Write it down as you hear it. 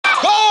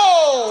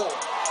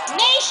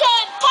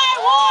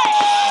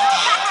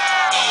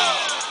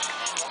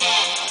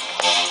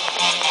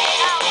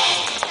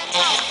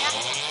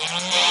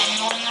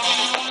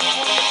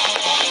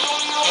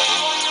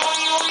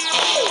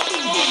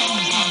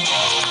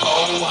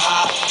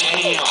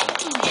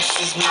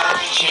is my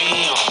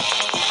jam.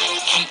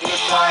 Keep me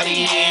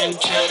partying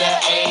till the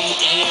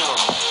AM.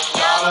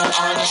 Y'all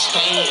don't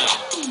understand.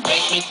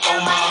 Make me throw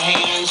my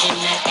hands in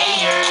the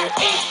air,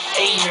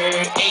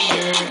 air,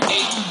 air, air.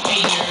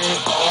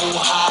 Oh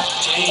hot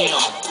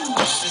damn,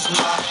 this is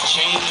my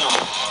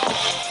jam.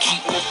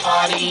 Keep me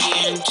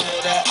partying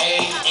till the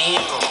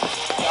AM.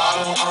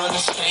 Y'all don't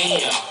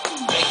understand.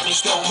 Make me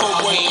throw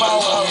my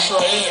hands in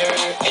the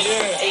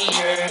air,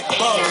 air,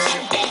 air.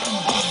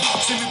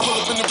 See me pull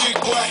up in the big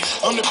boy,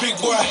 I'm the big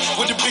boy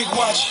with the big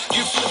watch.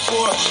 You flip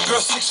for it, girl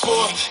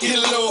 6'4", get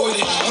low with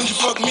it. When you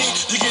fuck me,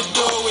 you get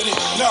dough with it.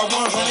 Now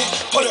 100,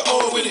 put it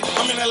all with it.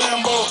 I'm in that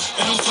Lambo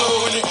and I'm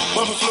flowing it,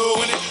 bumping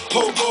flow in it,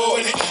 po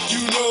in it.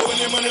 You know in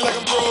it, money like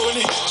a bro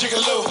in it.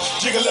 Jiggle low,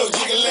 jiggle low,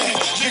 jiggle that,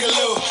 jiggle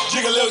low,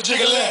 jiggle low,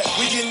 jiggle that.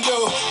 We getting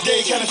dough,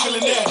 they kinda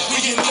feeling that. We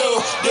getting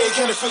dough, they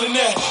kinda feeling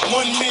that.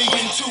 1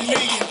 million, 2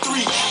 million,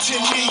 3,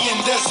 10 million,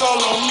 that's all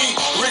on me.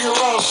 Rick and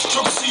Ross,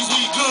 Triple C's,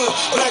 we good.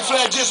 Black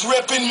flag just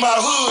reppin' my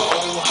hood.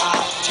 Oh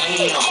hot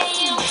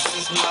damn, this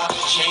is my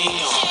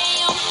jam.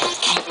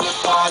 Keep me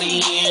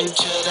partying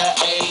till the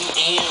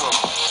AM.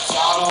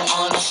 Y'all don't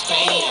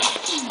understand.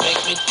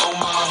 Make me throw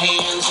my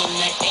hands in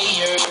the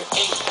air,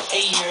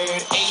 air,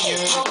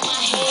 air.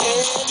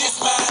 This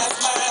mine,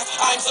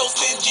 I'm so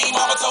stingy.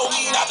 Mama told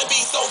me not to be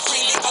so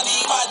freely. I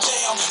need my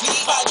jam,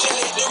 need my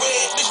jelly, the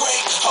red, the gray.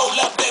 Hold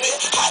up, baby.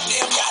 Hot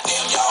damn,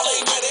 goddamn, y'all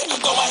ain't ready.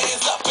 Throw my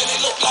hands up and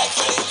it look like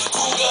Freddy.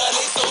 Krueger,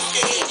 they so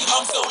scared.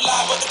 I'm so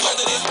live, but the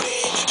president's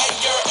dead.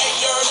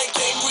 Anger, they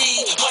can't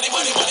breathe. Money,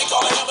 money, money,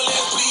 call an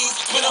ambulance, please.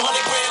 Spend 100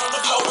 grand on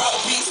the floor, out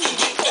of peace.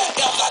 Big fat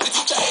F, like the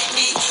teacher hate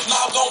me.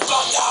 Now I'm gon'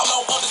 flunk, y'all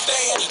don't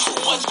understand. Too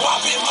much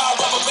guap in my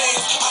rubber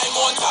bands. I'm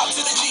on top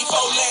to the G4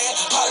 land.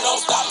 Probably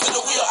don't stop to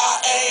the wheel, I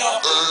am.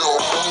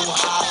 Oh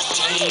hot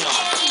damn,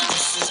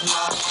 this is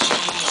my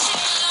jam.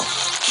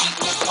 Keep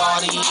me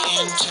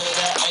partying till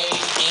the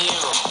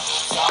AM.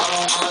 Y'all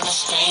don't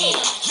understand.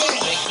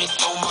 Make me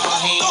throw my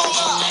hands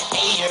in the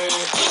air,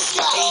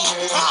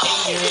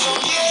 air,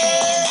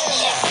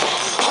 air.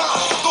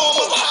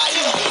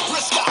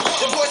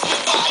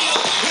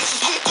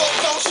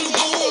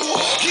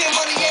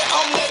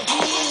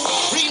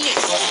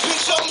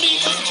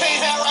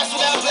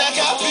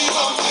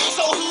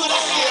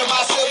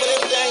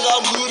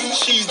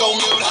 She's gon'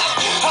 melt.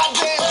 Hot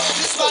damn,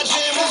 this my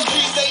jam. This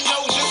streets, they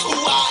know just who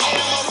I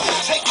am.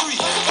 Take 3,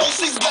 4,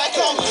 6 back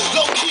home.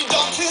 Low key,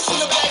 dark tints in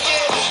the back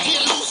end.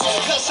 Get loose,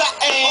 cause I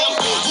am.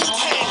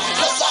 Wu-Tang,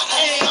 cause I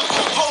am.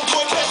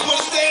 Homeboy, catch when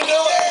I stand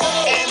up.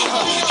 And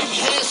keep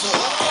your hands up.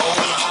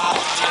 Oh hot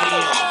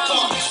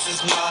damn, this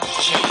is my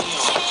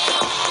jam.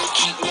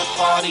 Keep me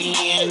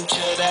partying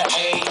till the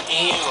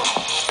AM.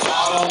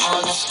 Y'all don't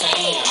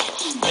understand.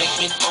 Make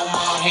me throw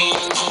my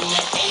hands in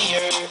the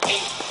air,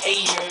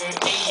 air,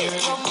 air.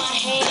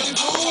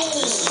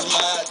 This is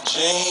my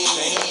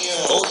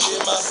jam. Oh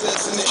yeah, my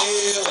sets in the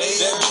air.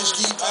 That bitch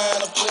keep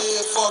eyeing a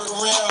player. Fuck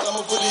around,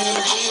 I'ma put it in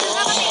the wheel.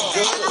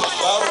 Good,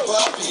 bottle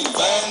poppy,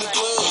 buying the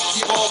club.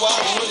 Keep on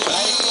walking with it.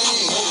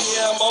 Oh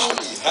yeah, I'm on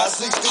it. High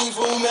 16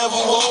 from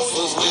never won't.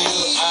 For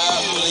real,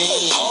 I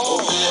bleed.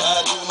 Oh yeah, I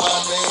do my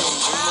thing.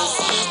 Ain't no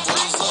flip,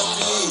 what's up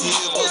in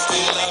here, but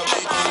still I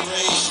make it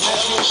rain.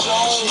 Snap your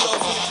show, she up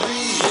for free.